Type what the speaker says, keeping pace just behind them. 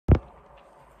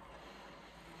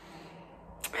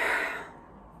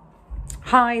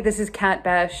Hi, this is Kat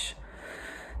Besh,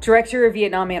 Director of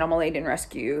Vietnam Animal Aid and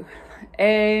Rescue.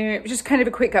 Just kind of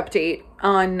a quick update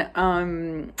on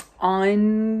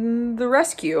the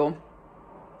rescue.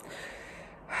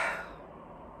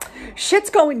 Shit's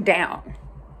going down.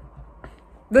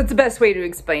 That's the best way to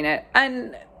explain it.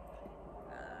 And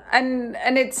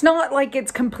it's not like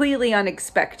it's completely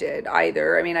unexpected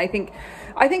either. I mean, I think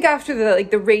after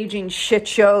the raging shit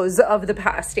shows of the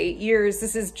past 8 years,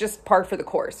 this is just par for the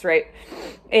course, right?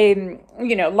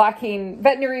 Lacking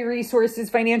veterinary resources,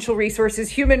 financial resources,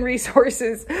 human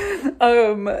resources. Just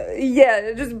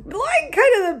like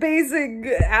kind of the basic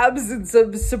absence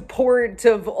of support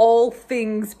of all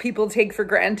things people take for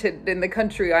granted in the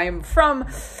country I am from,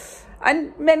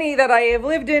 and many that I have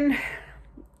lived in.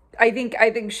 I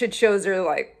think shit shows are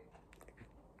like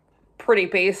pretty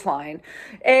baseline.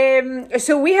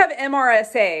 So we have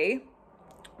MRSA,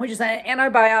 which is an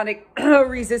antibiotic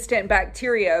resistant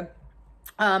bacteria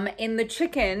in the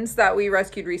chickens that we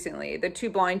rescued recently, the 2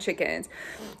 blind chickens.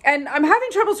 And I'm having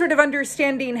trouble sort of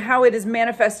understanding how it has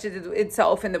manifested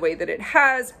itself in the way that it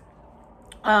has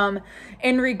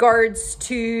in regards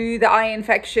to the eye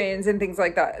infections and things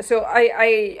like that. So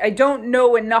I don't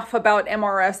know enough about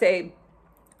MRSA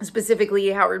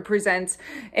specifically how it presents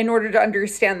in order to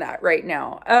understand that right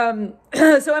now.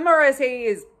 So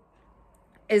MRSA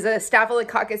is a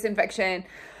staphylococcus infection,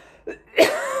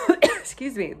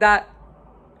 excuse me, that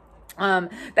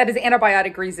is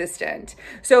antibiotic resistant.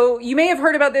 So you may have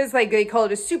heard about this, like they call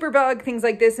it a superbug, things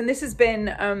like this. And this has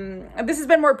been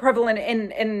more prevalent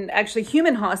in actually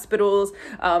human hospitals,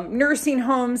 nursing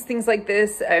homes, things like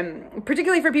this,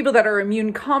 particularly for people that are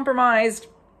immune compromised.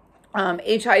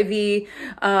 HIV,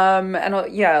 and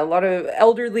a lot of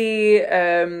elderly,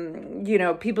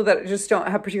 people that just don't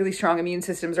have particularly strong immune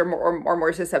systems are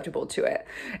more susceptible to it.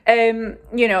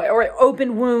 Or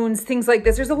open wounds, things like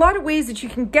this. There's a lot of ways that you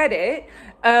can get it.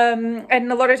 And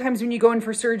a lot of times when you go in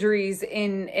for surgeries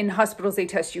in hospitals, they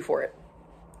test you for it.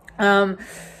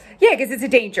 Because it's a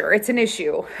danger. It's an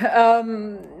issue. We've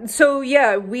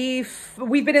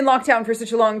been in lockdown for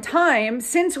such a long time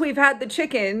since we've had the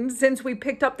chickens, since we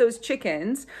picked up those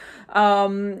chickens,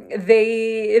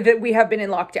 that we have been in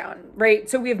lockdown, right?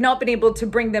 So we have not been able to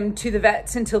bring them to the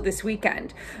vets until this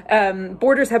weekend.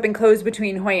 Borders have been closed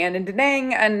between Hoi An and Da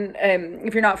Nang, and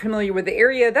if you're not familiar with the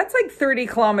area, that's like 30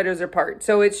 kilometers apart.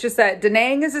 So it's just that Da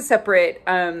Nang is a separate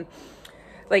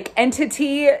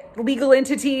legal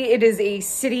entity. It is a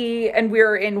city, and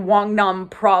we're in Quang Nam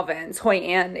province. Hoi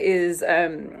An is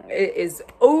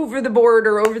over the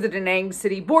border, over the Da Nang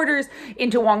city borders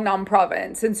into Quang Nam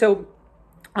province. And so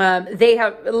they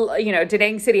have, Da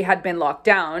Nang city had been locked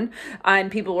down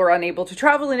and people were unable to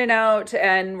travel in and out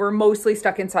and were mostly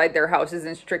stuck inside their houses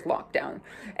in strict lockdown.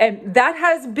 And that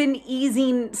has been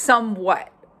easing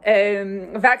somewhat.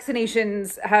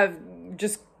 Vaccinations have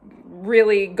just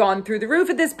really gone through the roof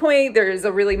at this point. There is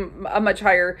a much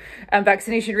higher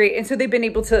vaccination rate. And so they've been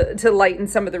able to lighten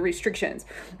some of the restrictions.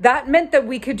 That meant that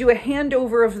we could do a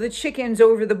handover of the chickens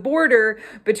over the border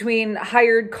between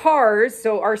hired cars.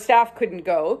 So our staff couldn't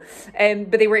go,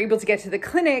 but they were able to get to the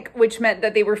clinic, which meant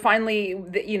that they were finally,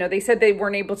 they said they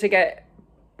weren't able to get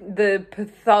the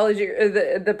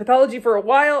pathology for a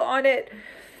while on it.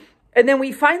 And then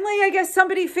we finally, I guess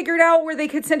somebody figured out where they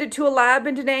could send it to a lab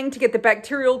in Da Nang to get the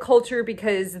bacterial culture,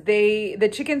 because the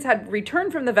chickens had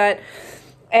returned from the vet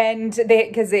and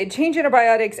because they had changed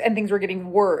antibiotics and things were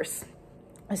getting worse.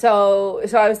 So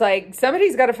I was like,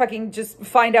 somebody's got to fucking just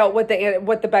find out what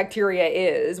the bacteria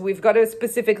is. We've got to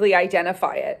specifically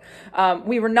identify it.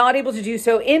 We were not able to do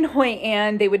so in Hoi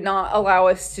An. They would not allow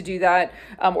us to do that,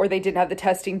 or they didn't have the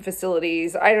testing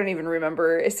facilities. I don't even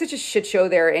remember. It's such a shit show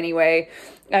there anyway.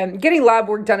 Getting lab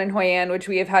work done in Hoi An, which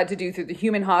we have had to do through the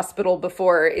human hospital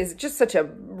before, is just such a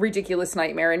ridiculous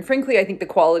nightmare. And frankly, I think the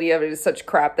quality of it is such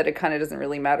crap that it kind of doesn't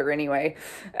really matter anyway.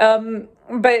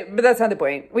 But that's not the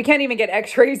point. We can't even get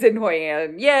x-rays in Hoi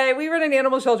An. Yeah, we run an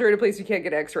animal shelter at a place we can't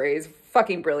get x-rays.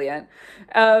 Fucking brilliant.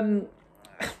 When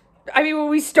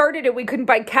we started it, we couldn't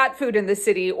buy cat food in the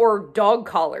city or dog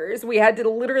collars. We had to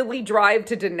literally drive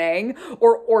to Da Nang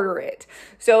or order it.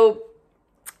 So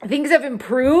things have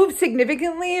improved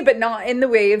significantly, but not in the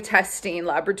way of testing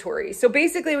laboratories. So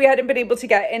basically we hadn't been able to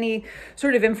get any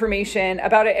sort of information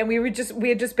about it. And we had just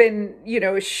been,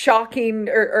 shocking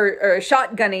or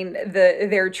shotgunning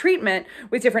their treatment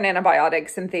with different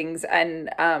antibiotics and things. And,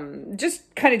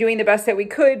 just kind of doing the best that we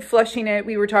could, flushing it.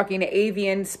 We were talking to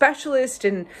avian specialists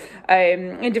in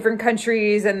different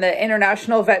countries, and the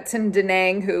international vets in Da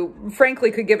Nang, who frankly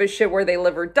could give a shit where they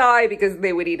live or die because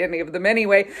they would eat any of them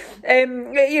anyway.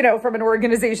 From an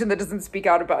organization that doesn't speak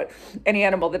out about any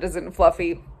animal that isn't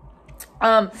fluffy.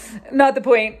 Not the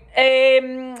point.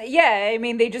 Yeah, I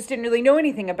mean, they just didn't really know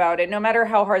anything about it, no matter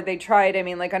how hard they tried. I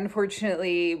mean, like,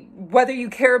 unfortunately, whether you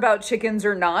care about chickens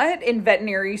or not, in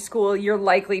veterinary school, you're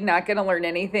likely not going to learn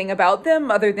anything about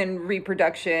them other than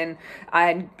reproduction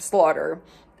and slaughter.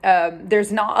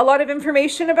 There's not a lot of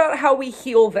information about how we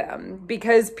heal them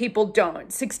because people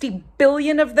don't. 60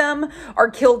 billion of them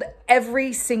are killed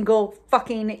every single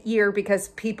fucking year because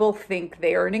people think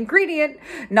they are an ingredient,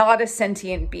 not a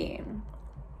sentient being.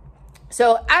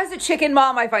 So as a chicken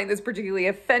mom, I find this particularly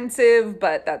offensive,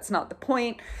 but that's not the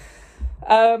point.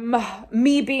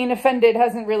 Me being offended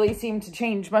hasn't really seemed to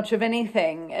change much of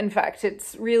anything. In fact,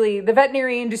 it's really the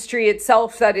veterinary industry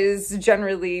itself that is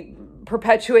generally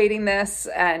perpetuating this,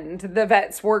 and the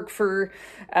vets work for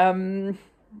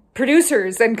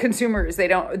producers and consumers. They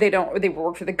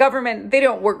work for the government. They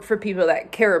don't work for people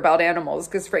that care about animals,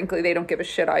 because frankly, they don't give a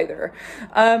shit either.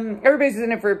 Everybody's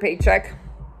in it for a paycheck.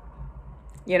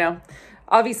 You know,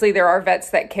 obviously there are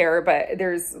vets that care, but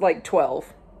there's like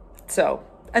 12. So,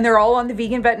 and they're all on the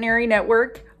Vegan Veterinary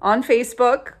Network on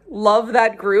Facebook. Love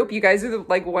that group. You guys are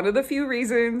like one of the few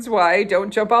reasons why I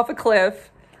don't jump off a cliff.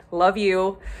 Love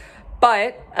you.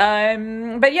 But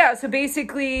yeah, so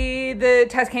basically the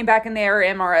test came back and they are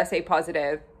MRSA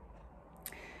positive.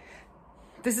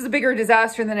 This is a bigger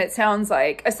disaster than it sounds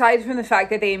like, aside from the fact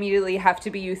that they immediately have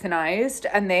to be euthanized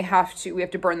and we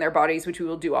have to burn their bodies, which we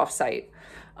will do off site.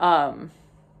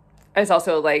 It's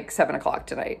also like 7 o'clock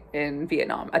tonight in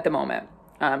Vietnam at the moment.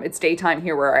 It's daytime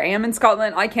here where I am in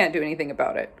Scotland. I can't do anything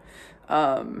about it.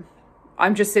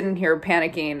 I'm just sitting here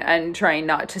panicking and trying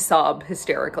not to sob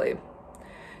hysterically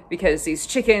because these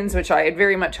chickens, which I had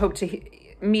very much hoped to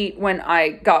meet when I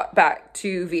got back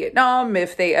to Vietnam,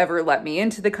 if they ever let me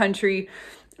into the country.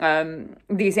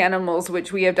 These animals,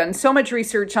 which we have done so much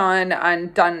research on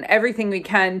and done everything we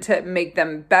can to make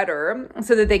them better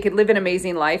so that they could live an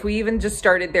amazing life. We even just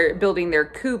started building their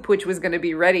coop, which was going to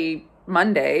be ready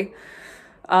Monday.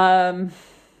 And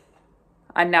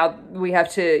now we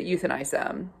have to euthanize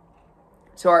them.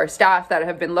 So our staff that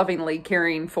have been lovingly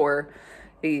caring for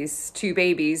these two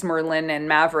babies, Merlin and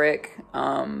Maverick,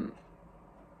 have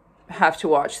to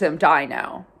watch them die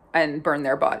now and burn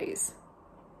their bodies.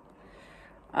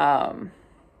 And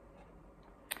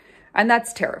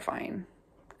that's terrifying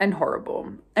and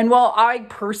horrible. And while I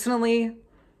personally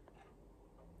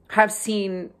have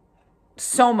seen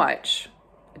so much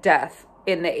death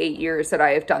in the 8 years that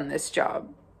I have done this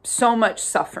job, so much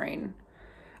suffering,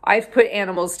 I've put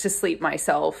animals to sleep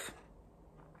myself.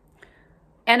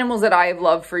 Animals that I have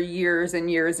loved for years and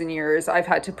years and years, I've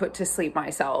had to put to sleep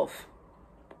myself,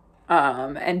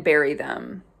 and bury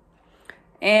them.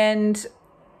 And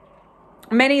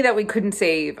many that we couldn't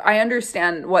save, I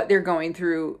understand what they're going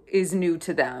through is new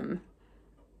to them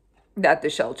at the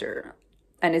shelter.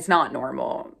 And it's not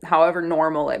normal, however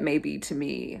normal it may be to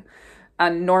me.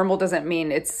 And normal doesn't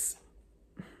mean it's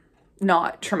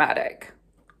not traumatic.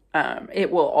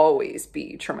 It will always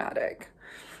be traumatic.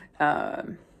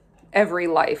 Every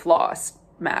life lost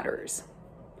matters.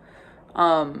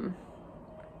 And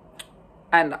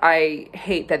I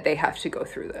hate that they have to go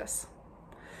through this.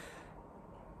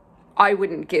 I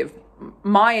wouldn't give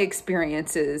my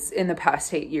experiences in the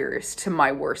past 8 years to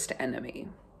my worst enemy,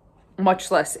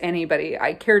 much less anybody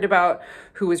I cared about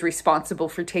who was responsible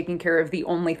for taking care of the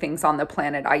only things on the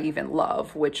planet I even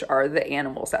love, which are the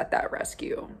animals at that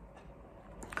rescue.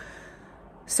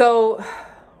 So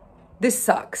this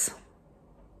sucks.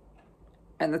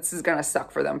 And this is going to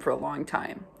suck for them for a long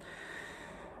time.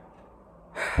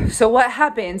 So what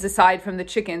happens aside from the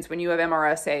chickens when you have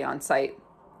MRSA on site?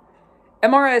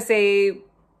 MRSA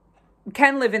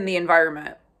can live in the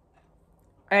environment.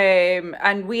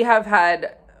 And we have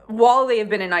had, while they have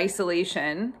been in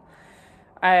isolation,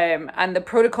 and the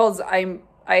protocols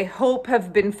I hope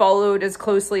have been followed as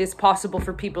closely as possible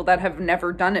for people that have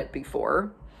never done it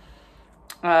before,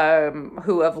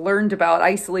 who have learned about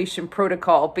isolation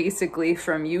protocol basically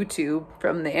from YouTube,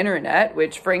 from the internet,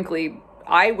 which frankly,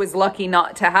 I was lucky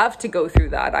not to have to go through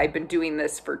that. I've been doing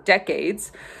this for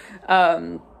decades.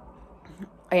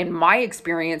 In my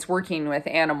experience working with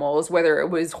animals, whether it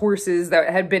was horses that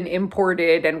had been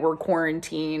imported and were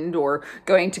quarantined, or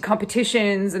going to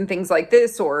competitions and things like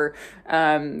this, or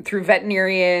through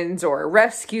veterinarians or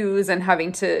rescues and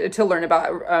having to learn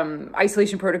about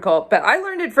isolation protocol. But I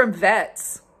learned it from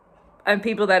vets and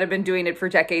people that have been doing it for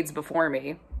decades before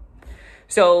me.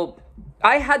 So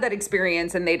I had that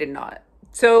experience and they did not.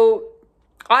 So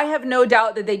I have no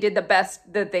doubt that they did the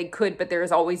best that they could, but there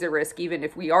is always a risk, even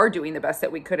if we are doing the best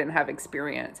that we could and have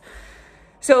experience.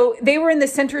 So they were in the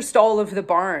center stall of the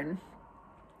barn,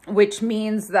 which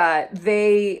means that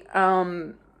they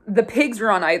the pigs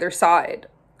were on either side.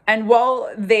 And while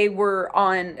they were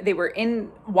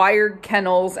in wired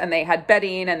kennels and they had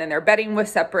bedding, and then their bedding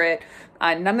was separate,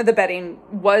 none of the bedding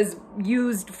was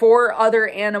used for other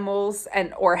animals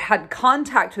or had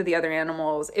contact with the other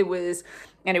animals. It was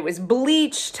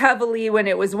bleached heavily when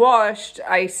it was washed.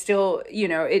 I still,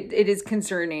 it is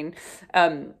concerning,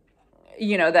 that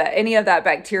any of that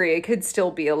bacteria could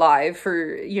still be alive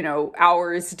for,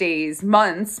 hours, days,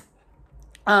 months,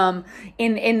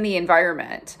 in the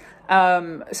environment.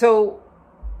 So,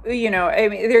 I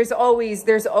mean, there's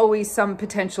always some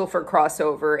potential for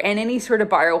crossover and any sort of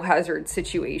biohazard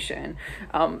situation.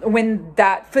 When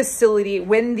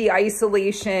the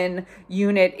isolation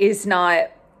unit is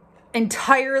not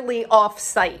entirely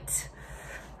off-site,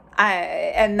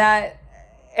 and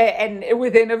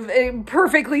within a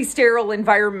perfectly sterile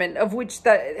environment, of which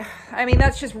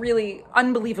that's just really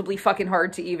unbelievably fucking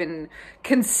hard to even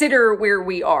consider where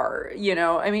we are,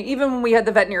 I mean, even when we had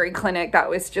the veterinary clinic, that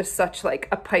was just such like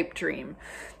a pipe dream.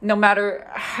 No matter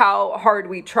how hard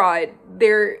we tried,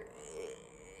 there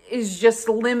is just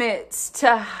limits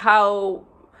to how,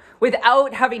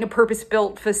 without having a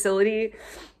purpose-built facility,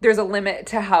 there's a limit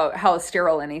to how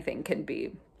sterile anything can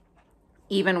be,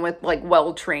 even with like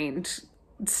well-trained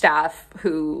staff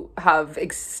who have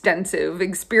extensive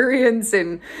experience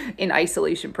in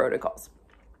isolation protocols.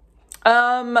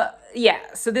 So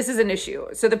this is an issue.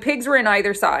 So the pigs were in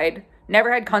either side,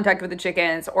 never had contact with the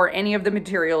chickens or any of the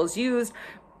materials used,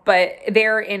 but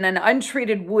they're in an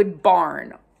untreated wood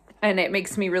barn, and it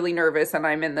makes me really nervous, and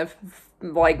I'm in the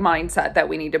mindset that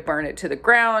we need to burn it to the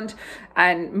ground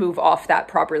and move off that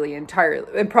property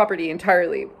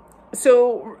entirely.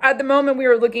 So at the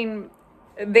moment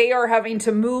they are having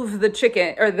to move the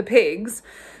pigs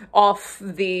out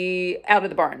of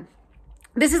the barn.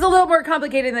 This is a little more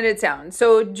complicated than it sounds.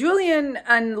 So Julian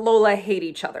and Lola hate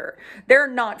each other. They're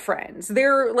not friends.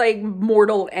 They're like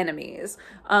mortal enemies.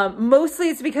 Mostly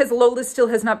it's because Lola still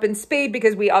has not been spayed,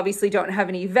 because we obviously don't have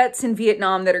any vets in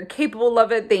Vietnam that are capable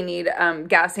of it. They need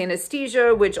gas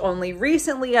anesthesia, which only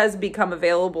recently has become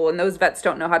available, and those vets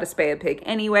don't know how to spay a pig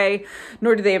anyway,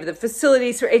 nor do they have the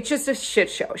facilities. So it's just a shit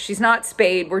show. She's not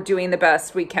spayed. We're doing the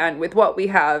best we can with what we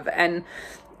have, and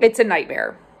it's a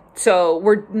nightmare. So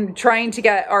we're trying to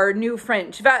get our new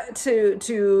French vet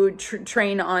to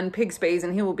train on pig spays,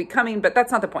 and he will be coming, but that's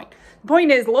not the point. The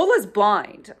point is Lola's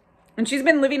blind, and she's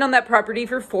been living on that property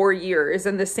for 4 years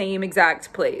in the same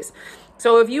exact place.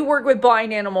 So if you work with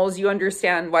blind animals, you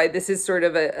understand why this is sort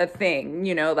of a thing,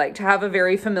 like to have a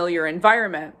very familiar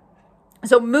environment.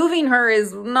 So moving her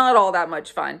is not all that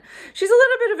much fun. She's a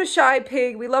little bit of a shy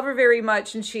pig. We love her very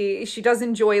much, and she does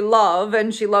enjoy love,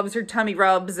 and she loves her tummy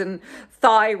rubs and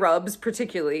thigh rubs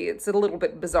particularly. It's a little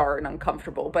bit bizarre and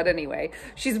uncomfortable, but anyway,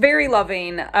 she's very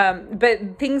loving.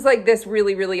 But things like this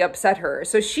really, really upset her.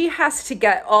 So she has to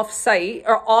get off site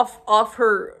or off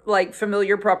her like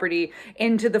familiar property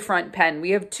into the front pen.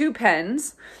 We have 2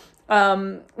 pens,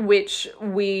 which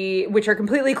are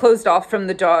completely closed off from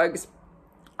the dogs.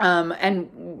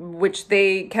 And which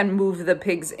they can move the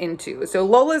pigs into. So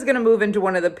Lola's going to move into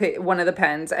one of the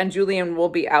pens, and Julian will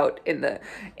be out in the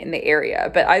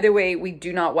area. But either way, we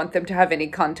do not want them to have any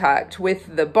contact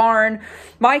with the barn.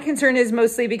 My concern is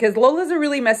mostly because Lola's a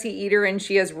really messy eater, and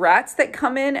she has rats that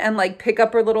come in and like pick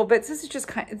up her little bits. This is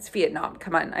just it's Vietnam.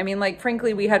 Come on. I mean, like,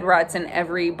 frankly, we had rats in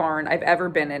every barn I've ever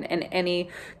been in any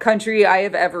country I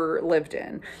have ever lived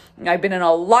in. I've been in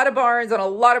a lot of barns on a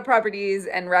lot of properties,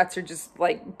 and rats are just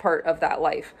like part of that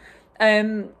life.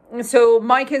 So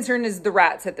my concern is the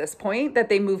rats at this point, that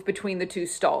they move between the 2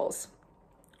 stalls.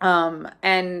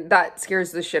 And that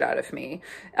scares the shit out of me,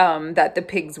 that the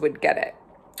pigs would get it.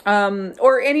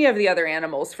 Or any of the other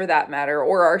animals for that matter,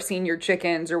 or our senior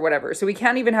chickens or whatever. So we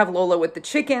can't even have Lola with the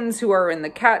chickens who are in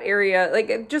the cat area.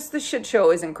 Like, just the shit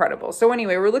show is incredible. So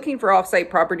anyway, we're looking for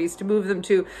offsite properties to move them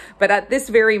to, but at this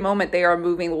very moment, they are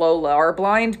moving Lola, our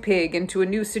blind pig, into a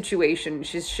new situation.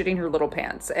 She's shitting her little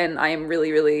pants, and I am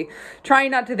really, really trying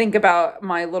not to think about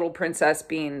my little princess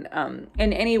being,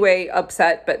 in any way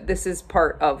upset, but this is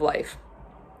part of life.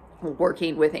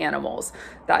 Working with animals,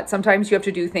 that sometimes you have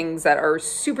to do things that are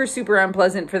super, super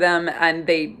unpleasant for them, and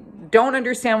they don't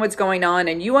understand what's going on,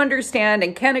 and you understand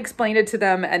and can explain it to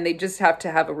them, and they just have to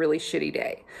have a really shitty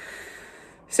day.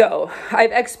 So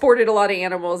I've exported a lot of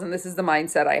animals, and this is the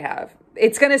mindset I have.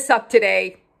 It's going to suck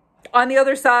today. On the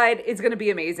other side, it's going to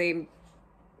be amazing.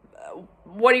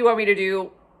 What do you want me to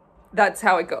do? That's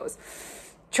how it goes.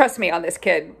 Trust me on this,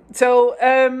 kid.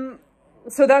 So,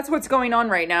 so that's what's going on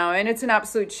right now, and it's an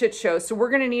absolute shit show. So we're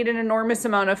going to need an enormous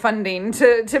amount of funding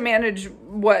to manage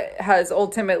what has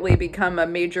ultimately become a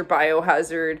major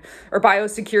biohazard or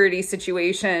biosecurity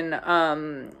situation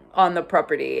on the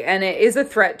property. And it is a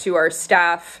threat to our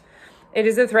staff. It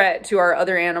is a threat to our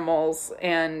other animals,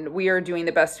 and we are doing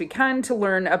the best we can to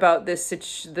learn about this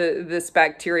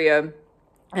bacteria,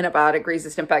 antibiotic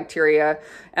resistant bacteria,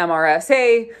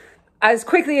 MRSA, as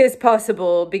quickly as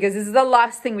possible, because this is the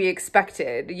last thing we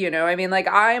expected. You know, I mean, like,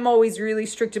 I'm always really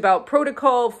strict about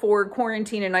protocol for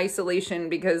quarantine and isolation,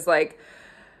 because like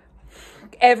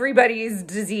everybody's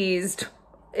diseased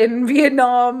in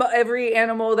Vietnam. Every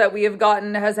animal that we have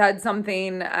gotten has had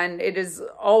something, and it is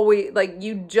always like,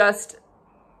 you just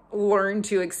learn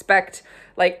to expect,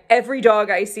 like, every dog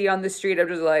I see on the street, I'm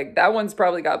just like, that one's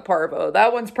probably got parvo,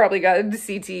 that one's probably got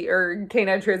CT or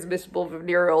canine transmissible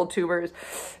venereal tumors,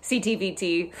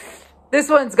 CTVT, this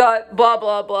one's got blah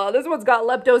blah blah, this one's got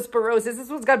leptospirosis, this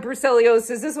one's got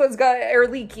brucellosis, this one's got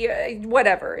Ehrlichia,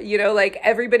 whatever, you know, like,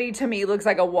 everybody to me looks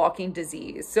like a walking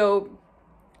disease. So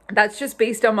that's just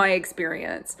based on my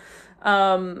experience.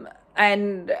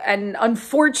 And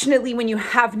unfortunately, when you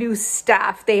have new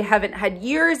staff, they haven't had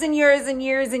years and years and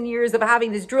years and years of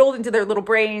having this drilled into their little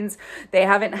brains. They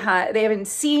haven't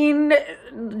seen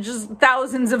just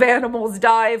thousands of animals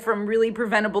die from really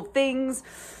preventable things.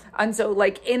 And so,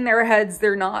 like, in their heads,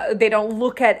 they don't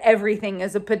look at everything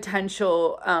as a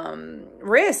potential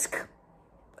risk.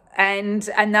 And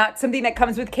that's something that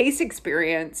comes with case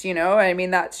experience, you know? I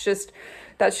mean, that's just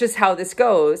how this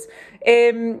goes.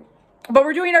 But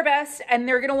we're doing our best, and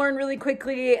they're going to learn really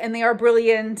quickly, and they are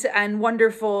brilliant and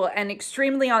wonderful and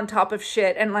extremely on top of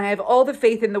shit. And I have all the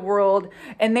faith in the world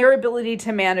in their ability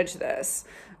to manage this.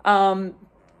 But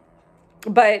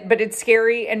it's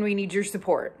scary, and we need your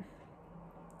support.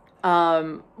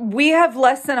 We have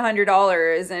less than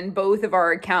 $100 in both of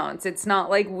our accounts. It's not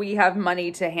like we have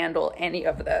money to handle any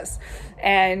of this.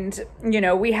 And, you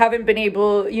know, we haven't been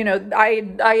able, you know,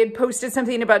 I had posted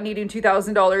something about needing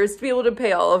 $2,000 to be able to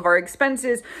pay all of our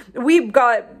expenses. We've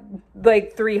got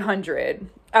like 300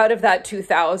 out of that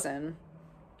 2,000.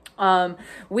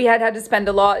 We had to spend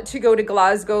a lot to go to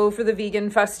Glasgow for the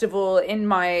vegan festival in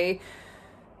my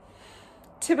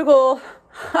typical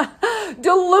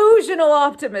delusional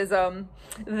optimism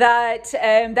that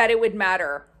it would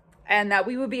matter, and that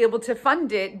we would be able to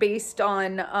fund it based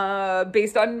on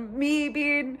me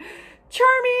being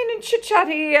charming and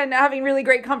chit-chatty and having really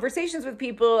great conversations with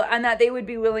people, and that they would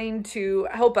be willing to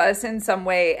help us in some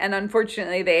way. And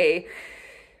unfortunately, they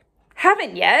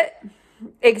haven't yet,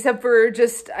 except for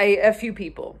just a few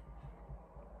people.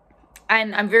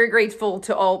 And I'm very grateful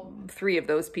to all three of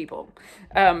those people.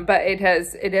 But it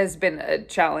has been a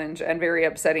challenge and very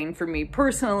upsetting for me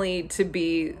personally to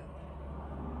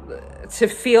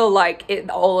feel like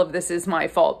all of this is my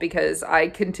fault, because I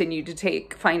continue to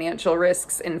take financial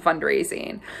risks in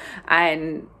fundraising.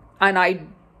 And I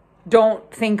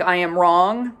don't think I am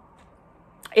wrong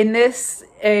in this,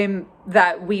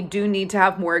 that we do need to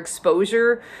have more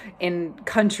exposure in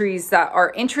countries that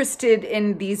are interested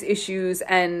in these issues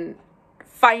and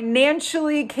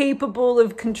financially capable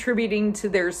of contributing to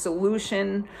their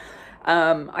solution.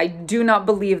 I do not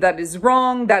believe that is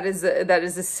wrong. That is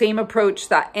the same approach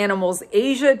that Animals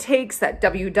Asia takes, that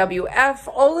WWF,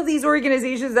 all of these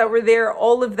organizations that were there,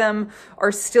 all of them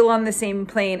are still on the same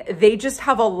plane. They just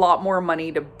have a lot more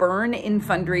money to burn in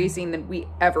fundraising than we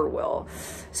ever will.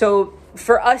 So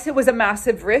for us, it was a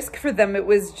massive risk. For them, it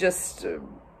was just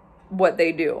what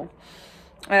they do.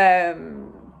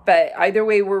 But either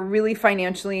way, we're really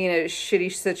financially in a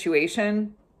shitty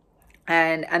situation,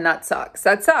 and that sucks.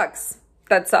 That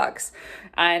sucks.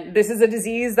 And this is a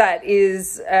disease that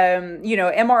is, you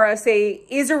know, MRSA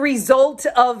is a result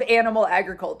of animal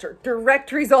agriculture,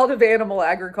 direct result of animal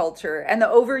agriculture, and the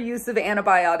overuse of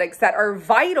antibiotics that are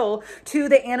vital to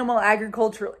the animal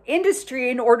agricultural industry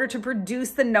in order to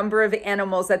produce the number of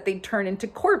animals that they turn into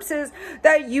corpses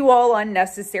that you all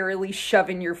unnecessarily shove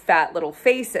in your fat little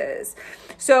faces.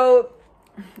 So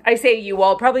I say you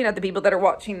all, probably not the people that are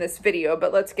watching this video,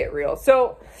 but let's get real.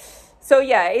 So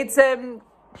yeah, it's,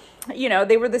 you know,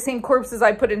 they were the same corpses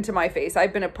I put into my face.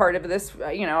 I've been a part of this,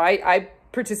 you know, I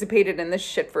participated in this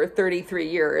shit for 33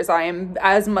 years. I am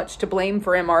as much to blame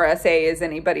for MRSA as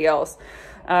anybody else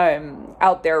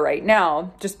out there right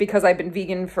now. Just because I've been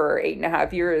vegan for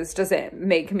 8.5 years doesn't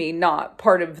make me not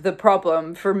part of the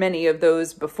problem for many of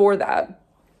those before that.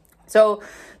 So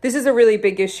this is a really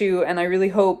big issue, and I really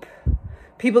hope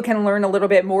people can learn a little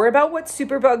bit more about what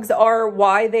superbugs are,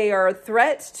 why they are a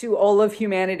threat to all of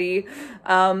humanity,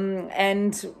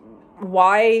 and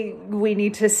why we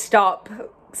need to stop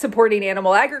supporting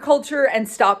animal agriculture and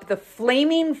stop the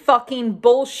flaming fucking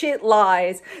bullshit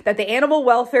lies that the animal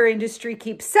welfare industry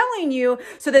keeps selling you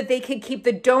so that they could keep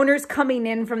the donors coming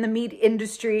in from the meat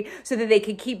industry, so that they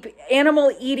could keep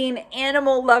animal eating,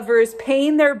 animal lovers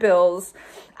paying their bills,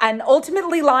 and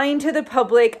ultimately lying to the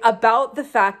public about the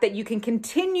fact that you can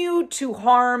continue to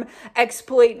harm,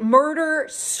 exploit, murder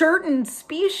certain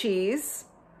species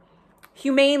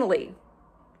humanely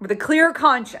with a clear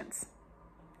conscience,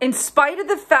 in spite of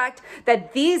the fact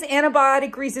that these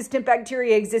antibiotic-resistant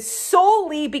bacteria exist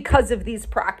solely because of these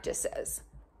practices.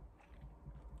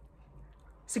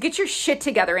 So get your shit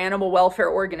together, animal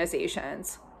welfare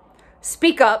organizations.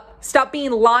 Speak up. Stop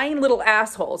being lying little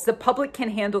assholes. The public can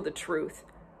handle the truth.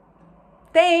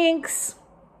 Thanks.